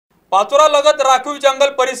पाचोरा लगत राखीव जंगल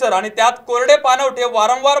परिसर आणि त्यात कोरडे पाणवठे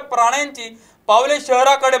वारंवार प्राण्यांची पावले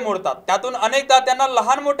शहराकडे मोडतात। त्यातून अनेकदा त्यांना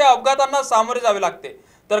लहान मोठ्या अपघातांना सामोरे जावे लागते,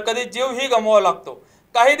 तर कधी जीवही गमवावा लागतो।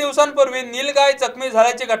 काही दिवसांपूर्वी नीलगाय जखमी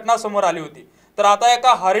झाल्याची घटना समोर आली होती, तर आता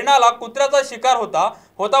एका हरिणाला कुत्र्याचा शिकार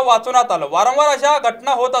होता वाचवण्यात आलं। वारंवार अशा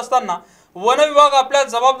घटना होत असताना वन विभाग आपल्या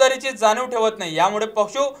जबाबदारीची जाणीव ठेवत नाही, यामुळे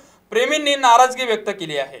पशु प्रेमींनी नाराजगी व्यक्त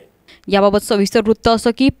केली आहे। याबाबत सविस्तर वृत्त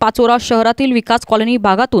असं की पाचोरा शहरातील विकास कॉलनी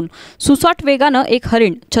भागातून सुसाट वेगानं एक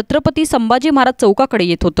हरिण छत्रपती संभाजी महाराज चौकाकडे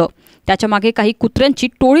येत होतं। त्याच्या मागे काही कुत्र्यांची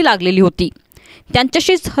टोळी लागलेली होती,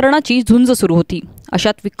 त्यांच्याशीच हरणाची झुंज सुरू होती।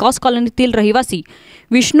 अशात विकास कॉलनीतील रहिवासी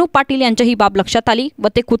विष्णू पाटील यांची ही बाब लक्षात आली व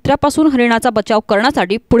ते कुत्र्यापासून हरिणाचा बचाव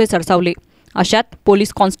करण्यासाठी पुढे सरसावले। अशात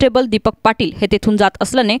पोलीस कॉन्स्टेबल दीपक पाटील हे तेथून जात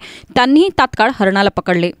असल्याने त्यांनीही तात्काळ हरणाला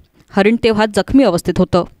पकडले। हरिण तेव्हा जखमी अवस्थेत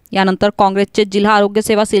होतं। यानंतर काँग्रेसचे जिल्हा आरोग्य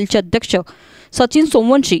सेवा सेलचे अध्यक्ष सचिन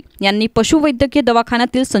सोमवंशी यांनी पशुवैद्यकीय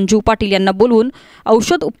दवाखान्यातील संजीव पाटील यांना बोलवून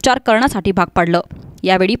औषध उपचार करण्यासाठी भाग पाडलं।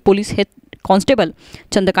 यावेळी police head constable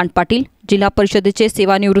Chandrakant Patil, जिल्हा परिषदेचे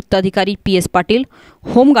सेवानिवृत्त अधिकारी PS पाटील,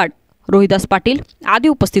 होमगार्ड रोहिदास पाटील आदी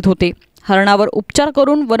उपस्थित होते। हरणावर उपचार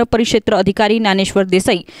करून वनपरिक्षेत्र अधिकारी ज्ञानेश्वर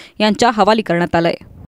देसाई यांच्या हवाली करण्यात आलंय।